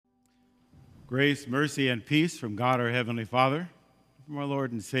Grace, mercy, and peace from God our Heavenly Father, from our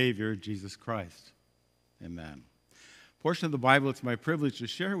Lord and Savior, Jesus Christ. Amen. A portion of the Bible it's my privilege to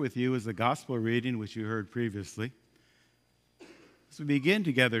share with you is the gospel reading which you heard previously. As we begin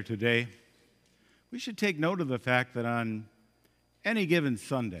together today, we should take note of the fact that on any given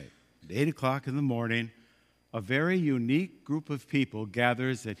Sunday, at 8 o'clock in the morning, a very unique group of people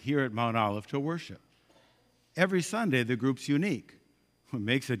gathers here at Mount Olive to worship. Every Sunday, the group's unique. What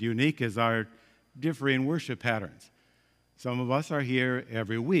makes it unique is our differing worship patterns. Some of us are here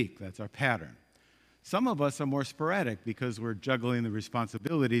every week. That's our pattern. Some of us are more sporadic because we're juggling the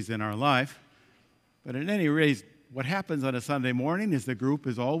responsibilities in our life. But at any rate, what happens on a Sunday morning is the group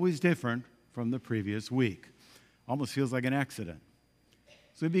is always different from the previous week. Almost feels like an accident.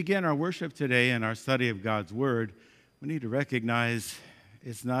 As we begin our worship today and our study of God's Word, we need to recognize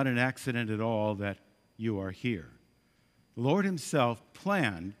it's not an accident at all that you are here. The Lord Himself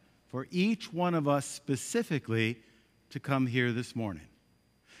planned for each one of us specifically to come here this morning.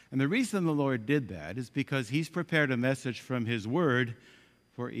 And the reason the Lord did that is because He's prepared a message from His Word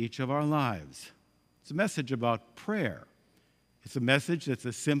for each of our lives. It's a message about prayer. It's a message that's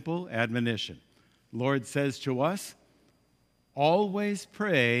a simple admonition. The Lord says to us, always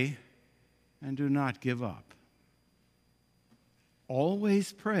pray and do not give up.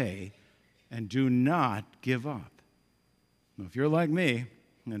 Always pray and do not give up. Now, if you're like me,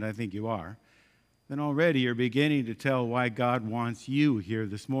 and I think you are, then already you're beginning to tell why God wants you here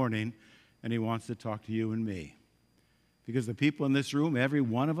this morning, and He wants to talk to you and me. Because the people in this room, every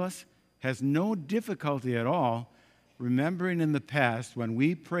one of us, has no difficulty at all remembering in the past when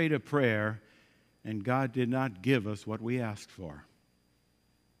we prayed a prayer and God did not give us what we asked for.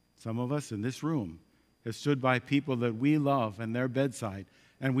 Some of us in this room have stood by people that we love and their bedside,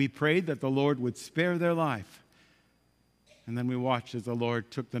 and we prayed that the Lord would spare their life. And then we watched as the Lord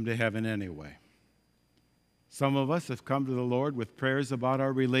took them to heaven anyway. Some of us have come to the Lord with prayers about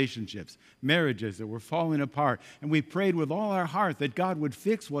our relationships, marriages that were falling apart, and we prayed with all our heart that God would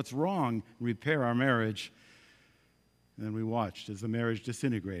fix what's wrong and repair our marriage. And then we watched as the marriage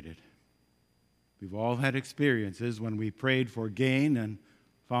disintegrated. We've all had experiences when we prayed for gain and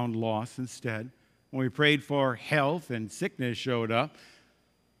found loss instead. When we prayed for health and sickness showed up.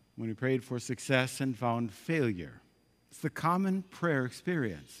 When we prayed for success and found failure. It's the common prayer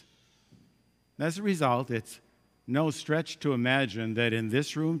experience. As a result, it's no stretch to imagine that in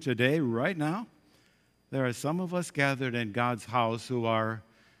this room today, right now, there are some of us gathered in God's house who are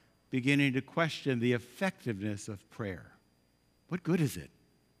beginning to question the effectiveness of prayer. What good is it?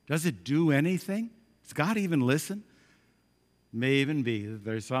 Does it do anything? Does God even listen? It may even be that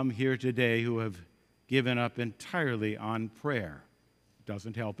there's some here today who have given up entirely on prayer. It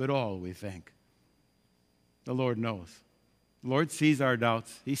doesn't help at all, we think. The Lord knows. The Lord sees our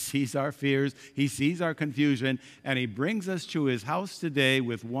doubts. He sees our fears. He sees our confusion. And He brings us to His house today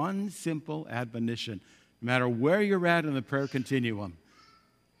with one simple admonition. No matter where you're at in the prayer continuum,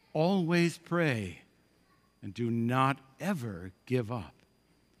 always pray and do not ever give up.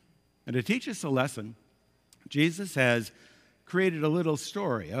 And to teach us a lesson, Jesus has created a little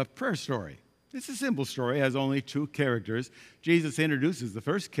story, a prayer story. It's a simple story, it has only two characters. Jesus introduces the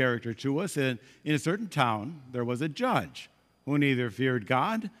first character to us. In a certain town, there was a judge who neither feared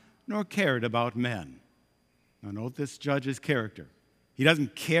God nor cared about men. Now note this judge's character. He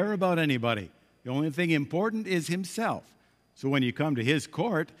doesn't care about anybody. The only thing important is himself. So when you come to his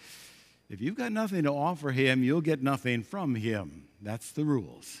court, if you've got nothing to offer him, you'll get nothing from him. That's the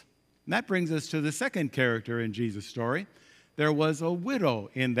rules. And that brings us to the second character in Jesus' story. There was a widow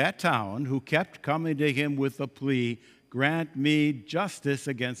in that town who kept coming to him with the plea, grant me justice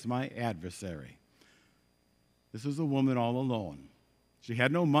against my adversary. This was a woman all alone. She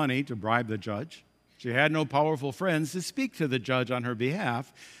had no money to bribe the judge. She had no powerful friends to speak to the judge on her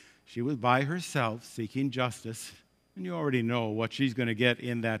behalf. She was by herself seeking justice. And you already know what she's going to get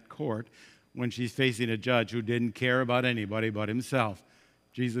in that court when she's facing a judge who didn't care about anybody but himself.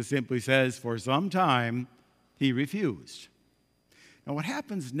 Jesus simply says, for some time, he refused. Now, what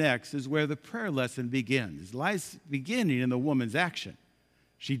happens next is where the prayer lesson begins. It lies beginning in the woman's action.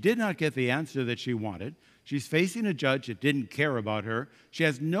 She did not get the answer that she wanted. She's facing a judge that didn't care about her. She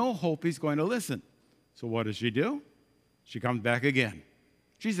has no hope he's going to listen. So what does she do? She comes back again.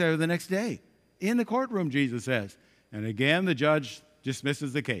 She's there the next day. In the courtroom, Jesus says. And again, the judge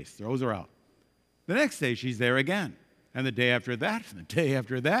dismisses the case, throws her out. The next day, she's there again. And the day after that, the day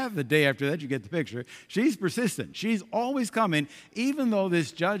after that, the day after that, you get the picture. She's persistent. She's always coming, even though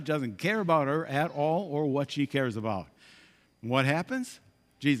this judge doesn't care about her at all or what she cares about. What happens?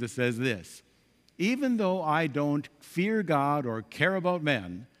 Jesus says this, even though I don't fear God or care about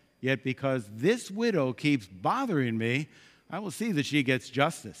men, Yet because this widow keeps bothering me, I will see that she gets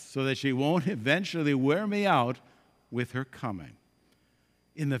justice so that she won't eventually wear me out with her coming.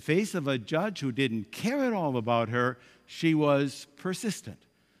 In the face of a judge who didn't care at all about her, she was persistent.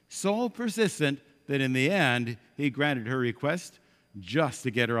 So persistent that in the end, he granted her request just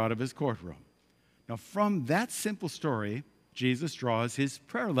to get her out of his courtroom. Now, from that simple story, Jesus draws his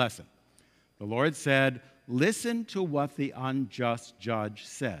prayer lesson. The Lord said, "Listen to what the unjust judge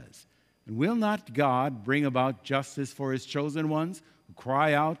says. And will not God bring about justice for his chosen ones who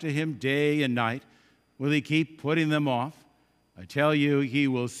cry out to him day and night? Will he keep putting them off? I tell you, he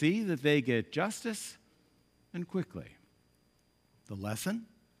will see that they get justice, and quickly." The lesson?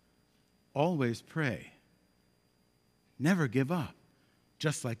 Always pray. Never give up,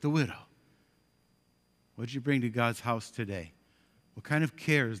 just like the widow. What did you bring to God's house today? What kind of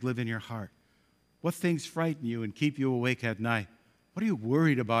cares live in your heart? What things frighten you and keep you awake at night? What are you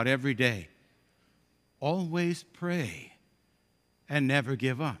worried about every day? Always pray and never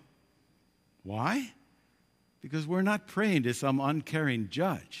give up. Why? Because we're not praying to some uncaring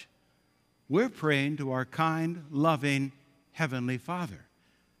judge. We're praying to our kind, loving, Heavenly Father.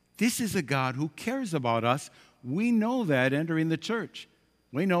 This is a God who cares about us. We know that entering the church.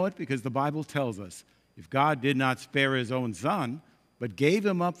 We know it because the Bible tells us if God did not spare his own Son, but gave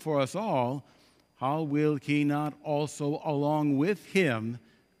him up for us all, how will he not also, along with him,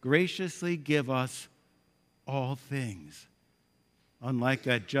 graciously give us all things? Unlike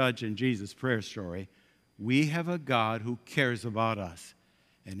that judge in Jesus' prayer story, we have a God who cares about us.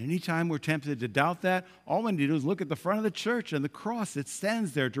 And anytime we're tempted to doubt that, all we need to do is look at the front of the church and the cross that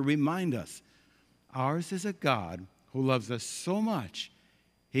stands there to remind us. Ours is a God who loves us so much,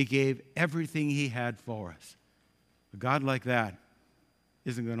 he gave everything he had for us. A God like that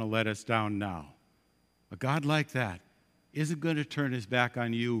isn't going to let us down now. A God like that isn't going to turn his back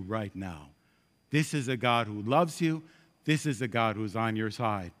on you right now. This is a God who loves you. This is a God who's on your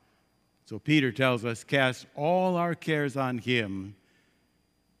side. So Peter tells us, cast all our cares on him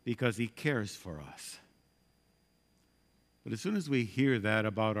because he cares for us. But as soon as we hear that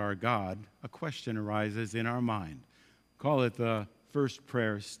about our God, a question arises in our mind. Call it the first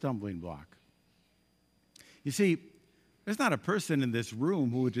prayer stumbling block. You see, there's not a person in this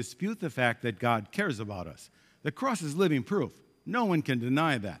room who would dispute the fact that God cares about us. The cross is living proof. No one can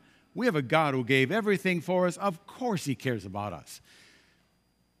deny that. We have a God who gave everything for us. Of course he cares about us.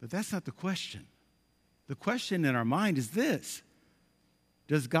 But that's not the question. The question in our mind is this: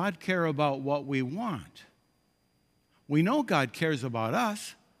 does God care about what we want? We know God cares about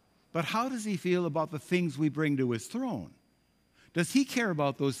us, but how does he feel about the things we bring to his throne? Does he care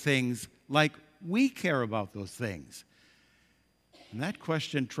about those things like we care about those things? And that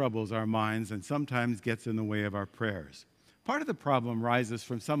question troubles our minds and sometimes gets in the way of our prayers. Part of the problem rises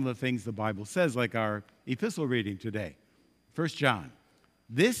from some of the things the Bible says, like our epistle reading today. 1 John.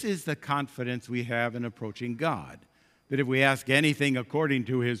 This is the confidence we have in approaching God, that if we ask anything according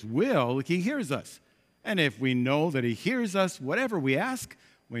to his will, he hears us. And if we know that he hears us, whatever we ask,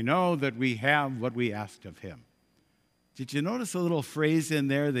 we know that we have what we asked of him. Did you notice a little phrase in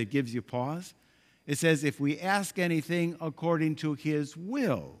there that gives you pause? It says, if we ask anything according to his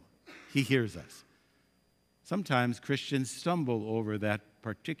will, he hears us. Sometimes Christians stumble over that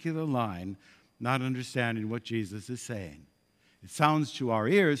particular line, not understanding what Jesus is saying. It sounds to our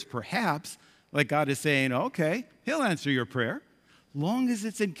ears, perhaps, like God is saying, okay, he'll answer your prayer, long as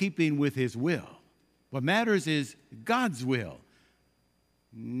it's in keeping with his will. What matters is God's will,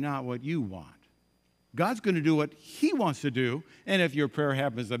 not what you want. God's going to do what he wants to do, and if your prayer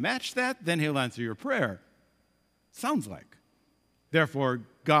happens to match that, then he'll answer your prayer. Sounds like. Therefore,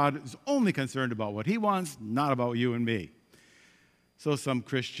 God is only concerned about what he wants, not about you and me. So some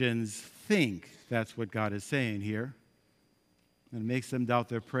Christians think that's what God is saying here, and it makes them doubt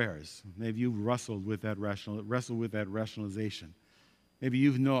their prayers. Maybe you've wrestled with that rationalization. Maybe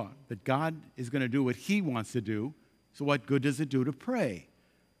you know that God is going to do what he wants to do, so what good does it do to pray?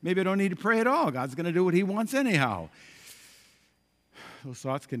 Maybe I don't need to pray at all. God's going to do what he wants anyhow. Those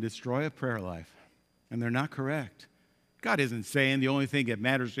thoughts can destroy a prayer life, and they're not correct. God isn't saying the only thing that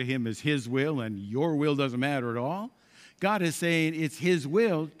matters to him is his will and your will doesn't matter at all. God is saying it's his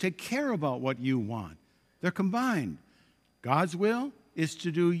will to care about what you want. They're combined. God's will is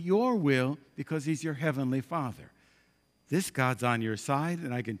to do your will because he's your heavenly Father. This God's on your side,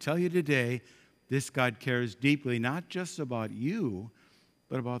 and I can tell you today, this God cares deeply not just about you,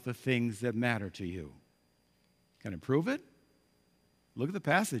 but about the things that matter to you. Can I prove it? Look at the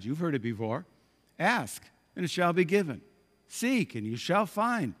passage. You've heard it before. Ask, and it shall be given. Seek, and you shall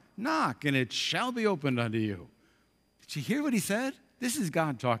find. Knock, and it shall be opened unto you. Did you hear what he said? This is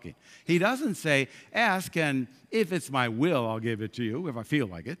God talking. He doesn't say, ask, and if it's my will, I'll give it to you, if I feel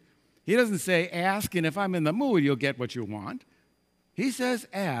like it. He doesn't say, ask, and if I'm in the mood, you'll get what you want. He says,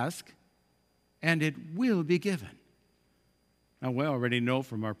 ask, and it will be given. Now, we already know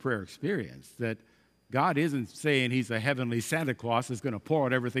from our prayer experience that God isn't saying he's a heavenly Santa Claus that's going to pour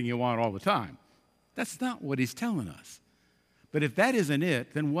out everything you want all the time. That's not what he's telling us. But if that isn't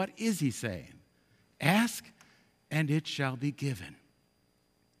it, then what is he saying? Ask, and it shall be given.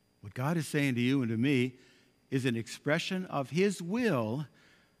 What God is saying to you and to me is an expression of his will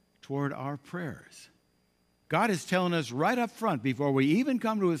toward our prayers. God is telling us right up front, before we even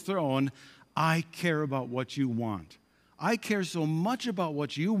come to his throne, I care about what you want. I care so much about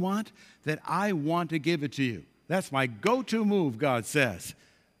what you want that I want to give it to you. That's my go-to move, God says.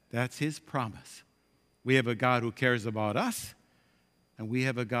 That's his promise. We have a God who cares about us, and we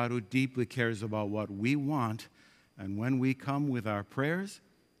have a God who deeply cares about what we want. And when we come with our prayers,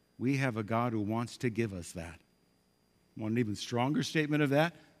 we have a God who wants to give us that. Want an even stronger statement of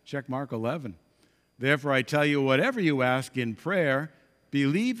that? Check Mark 11. Therefore, I tell you, whatever you ask in prayer,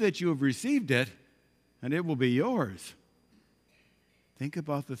 believe that you have received it, and it will be yours. Think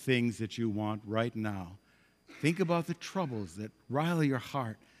about the things that you want right now. Think about the troubles that rile your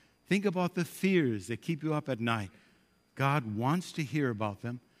heart. Think about the fears that keep you up at night. God wants to hear about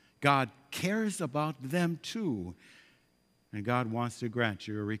them. God cares about them too. And God wants to grant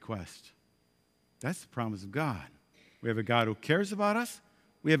you a request. That's the promise of God. We have a God who cares about us.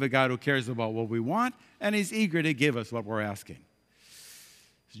 We have a God who cares about what we want, and he's eager to give us what we're asking.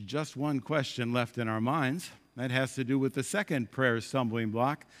 There's just one question left in our minds. That has to do with the second prayer stumbling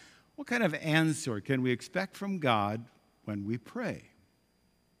block. What kind of answer can we expect from God when we pray?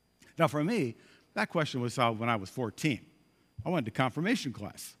 Now, for me, that question was solved when I was 14. I went to confirmation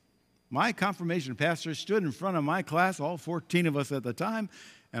class. My confirmation pastor stood in front of my class, all 14 of us at the time,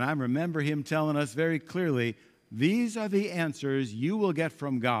 and I remember him telling us very clearly, these are the answers you will get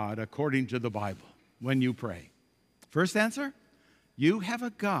from God according to the Bible when you pray. First answer, you have a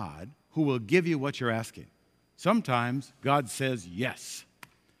God who will give you what you're asking. Sometimes God says yes.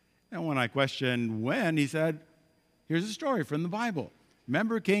 And when I questioned when, he said, here's a story from the Bible.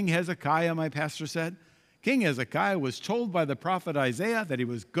 Remember King Hezekiah, my pastor said? King Hezekiah was told by the prophet Isaiah that he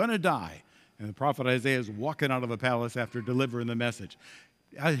was going to die. And the prophet Isaiah is walking out of the palace after delivering the message.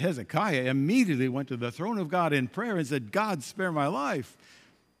 Hezekiah immediately went to the throne of God in prayer and said, God, spare my life.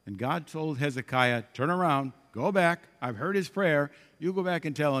 And God told Hezekiah, turn around, go back. I've heard his prayer. You go back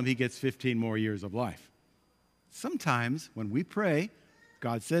and tell him he gets 15 more years of life. Sometimes when we pray,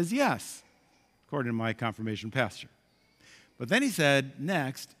 God says yes, according to my confirmation pastor. But then he said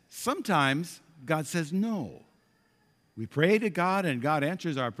next, sometimes God says no. We pray to God and God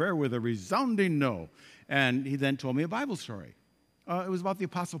answers our prayer with a resounding no. And he then told me a Bible story. It was about the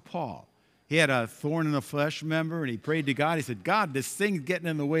Apostle Paul. He had a thorn in the flesh, remember, and he prayed to God. He said, God, this thing's getting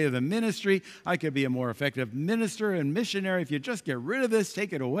in the way of the ministry. I could be a more effective minister and missionary if you just get rid of this,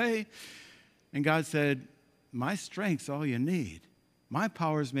 take it away. And God said, my strength's all you need. My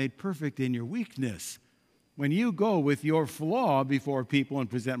power is made perfect in your weakness. When you go with your flaw before people and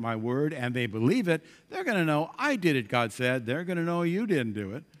present my word and they believe it, they're going to know I did it, God said. They're going to know you didn't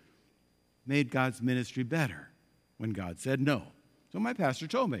do it. Made God's ministry better when God said no. So my pastor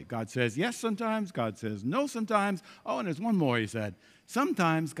told me, God says yes sometimes, God says no sometimes. Oh, and there's one more, he said.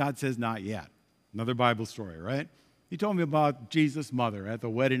 Sometimes God says not yet. Another Bible story, right? He told me about Jesus' mother at the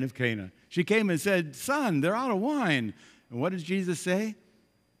wedding of Cana. She came and said, son, they're out of wine. And what did Jesus say?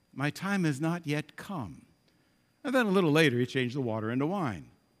 My time has not yet come. And then a little later, he changed the water into wine.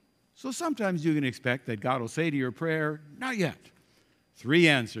 So sometimes you can expect that God will say to your prayer, not yet. 3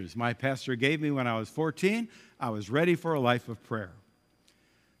 answers my pastor gave me when I was 14. I was ready for a life of prayer.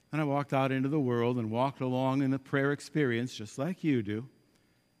 And I walked out into the world and walked along in the prayer experience just like you do.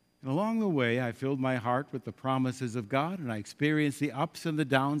 And along the way, I filled my heart with the promises of God, and I experienced the ups and the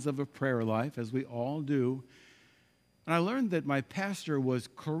downs of a prayer life, as we all do. And I learned that my pastor was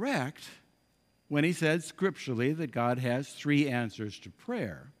correct when he said scripturally that God has 3 answers to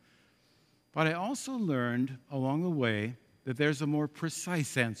prayer. But I also learned along the way that there's a more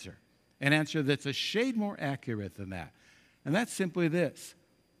precise answer, an answer that's a shade more accurate than that. And that's simply this.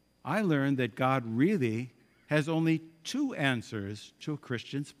 I learned that God really has only 2 answers to a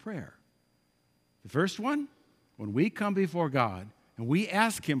Christian's prayer. The first one, when we come before God and we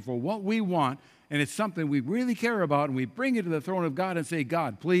ask him for what we want, and it's something we really care about, and we bring it to the throne of God and say,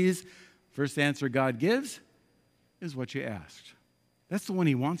 God, please, first answer God gives is what you asked. That's the one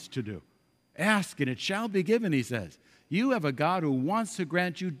he wants to do. Ask and it shall be given, he says. You have a God who wants to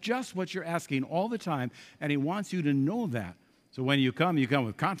grant you just what you're asking all the time, and he wants you to know that. So when you come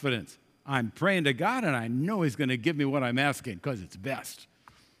with confidence. I'm praying to God, and I know He's going to give me what I'm asking because it's best.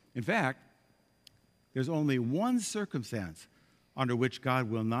 In fact, there's only one circumstance under which God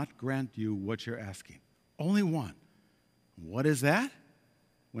will not grant you what you're asking. Only one. What is that?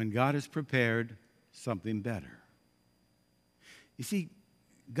 When God has prepared something better. You see,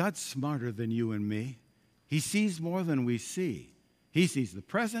 God's smarter than you and me. He sees more than we see. He sees the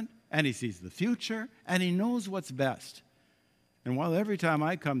present, and He sees the future, and He knows what's best. And while every time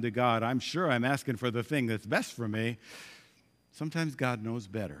I come to God, I'm sure I'm asking for the thing that's best for me, sometimes God knows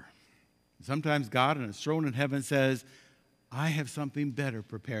better. Sometimes God on His throne in heaven says, I have something better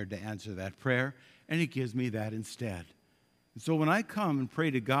prepared to answer that prayer, and He gives me that instead. And so when I come and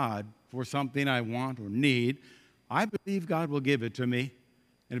pray to God for something I want or need, I believe God will give it to me.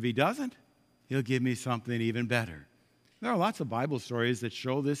 And if He doesn't, He'll give me something even better. There are lots of Bible stories that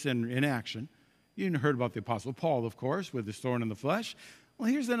show this in action. You heard about the Apostle Paul, of course, with his thorn in the flesh. Well,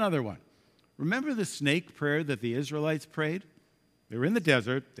 here's another one. Remember the snake prayer that the Israelites prayed? They were in the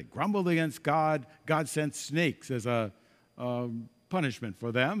desert. They grumbled against God. God sent snakes as a punishment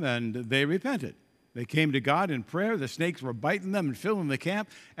for them, and they repented. They came to God in prayer. The snakes were biting them and filling the camp.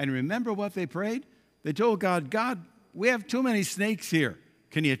 And remember what they prayed? They told God, God, we have too many snakes here.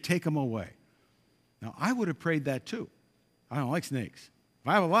 Can you take them away? Now, I would have prayed that too. I don't like snakes. If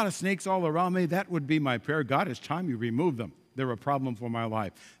I have a lot of snakes all around me, that would be my prayer. God, it's time you remove them. They're a problem for my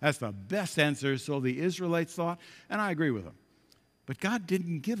life. That's the best answer, so the Israelites thought, and I agree with them. But God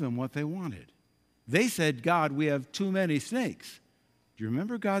didn't give them what they wanted. They said, God, we have too many snakes. Do you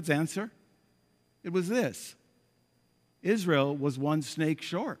remember God's answer? It was this. Israel was one snake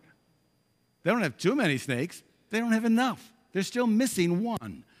short. They don't have too many snakes. They don't have enough. They're still missing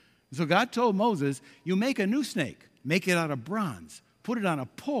one. So God told Moses, you make a new snake. Make it out of bronze. Put it on a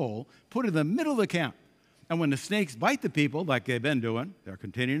pole, put it in the middle of the camp. And when the snakes bite the people, like they've been doing, they're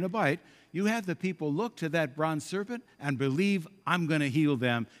continuing to bite, you have the people look to that bronze serpent and believe I'm going to heal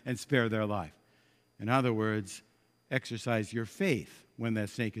them and spare their life. In other words, exercise your faith when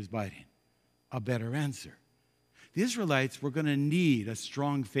that snake is biting. A better answer. The Israelites were going to need a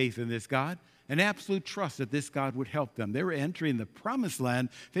strong faith in this God, an absolute trust that this God would help them. They were entering the promised land,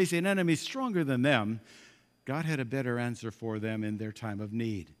 facing enemies stronger than them. God had a better answer for them in their time of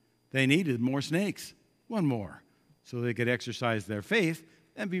need. They needed more snakes, one more, so they could exercise their faith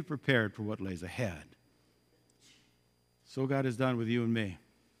and be prepared for what lays ahead. So God has done with you and me.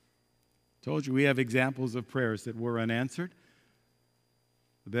 Told you we have examples of prayers that were unanswered.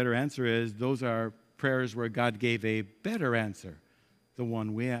 The better answer is those are prayers where God gave a better answer than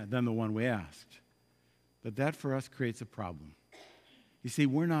the one we asked. But that for us creates a problem. You see,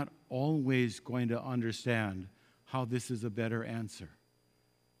 we're not always going to understand how this is a better answer.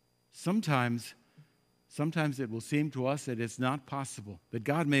 Sometimes it will seem to us that it's not possible, that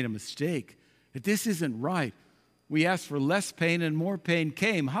God made a mistake, that this isn't right. We asked for less pain and more pain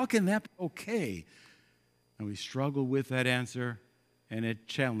came. How can that be okay? And we struggle with that answer, and it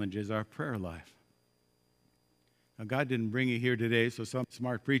challenges our prayer life. Now, God didn't bring you here today so some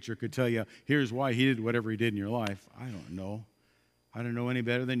smart preacher could tell you, here's why He did whatever He did in your life. I don't know. I don't know any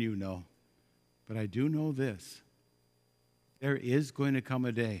better than you know. But I do know this. There is going to come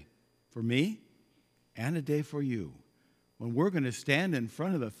a day for me and a day for you when we're going to stand in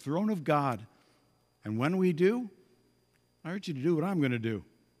front of the throne of God. And when we do, I urge you to do what I'm going to do.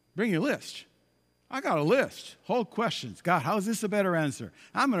 Bring your list. I got a list. Whole questions. God, how is this a better answer?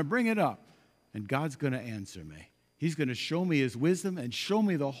 I'm going to bring it up. And God's going to answer me. He's going to show me His wisdom and show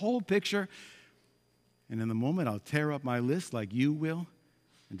me the whole picture. And in the moment, I'll tear up my list like you will.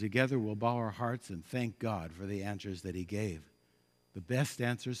 And together we'll bow our hearts and thank God for the answers that He gave. The best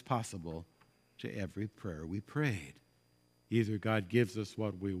answers possible to every prayer we prayed. Either God gives us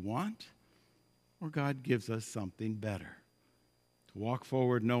what we want, or God gives us something better. To walk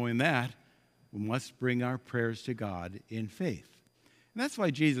forward knowing that, we must bring our prayers to God in faith. And that's why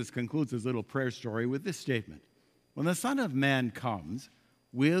Jesus concludes His little prayer story with this statement. When the Son of Man comes,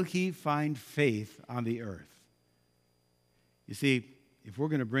 will He find faith on the earth? You see, if we're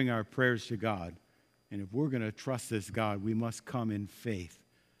going to bring our prayers to God, and if we're going to trust this God, we must come in faith.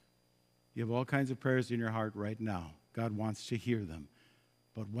 You have all kinds of prayers in your heart right now. God wants to hear them.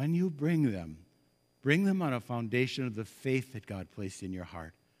 But when you bring them on a foundation of the faith that God placed in your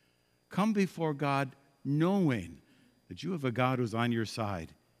heart. Come before God knowing that you have a God who's on your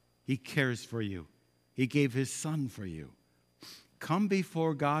side. He cares for you. He gave His Son for you. Come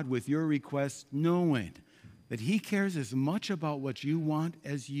before God with your request knowing that He cares as much about what you want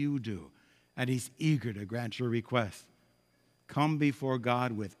as you do, and He's eager to grant your request. Come before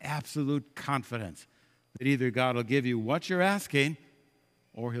God with absolute confidence. that either God will give you what you're asking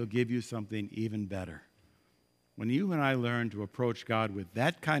or he'll give you something even better. When you and I learn to approach God with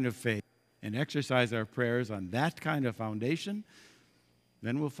that kind of faith and exercise our prayers on that kind of foundation,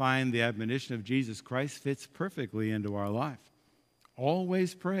 then we'll find the admonition of Jesus Christ fits perfectly into our life.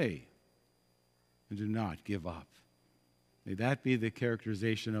 Always pray and do not give up. May that be the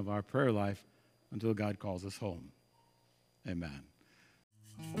characterization of our prayer life until God calls us home. Amen.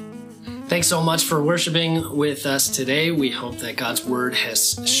 Thanks so much for worshiping with us today. We hope that God's Word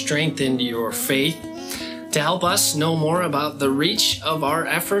has strengthened your faith. To help us know more about the reach of our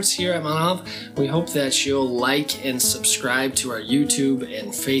efforts here at Mount Olive, we hope that you'll like and subscribe to our YouTube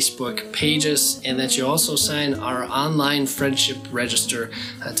and Facebook pages, and that you also sign our online friendship register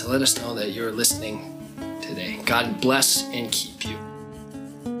to let us know that you're listening today. God bless and keep you.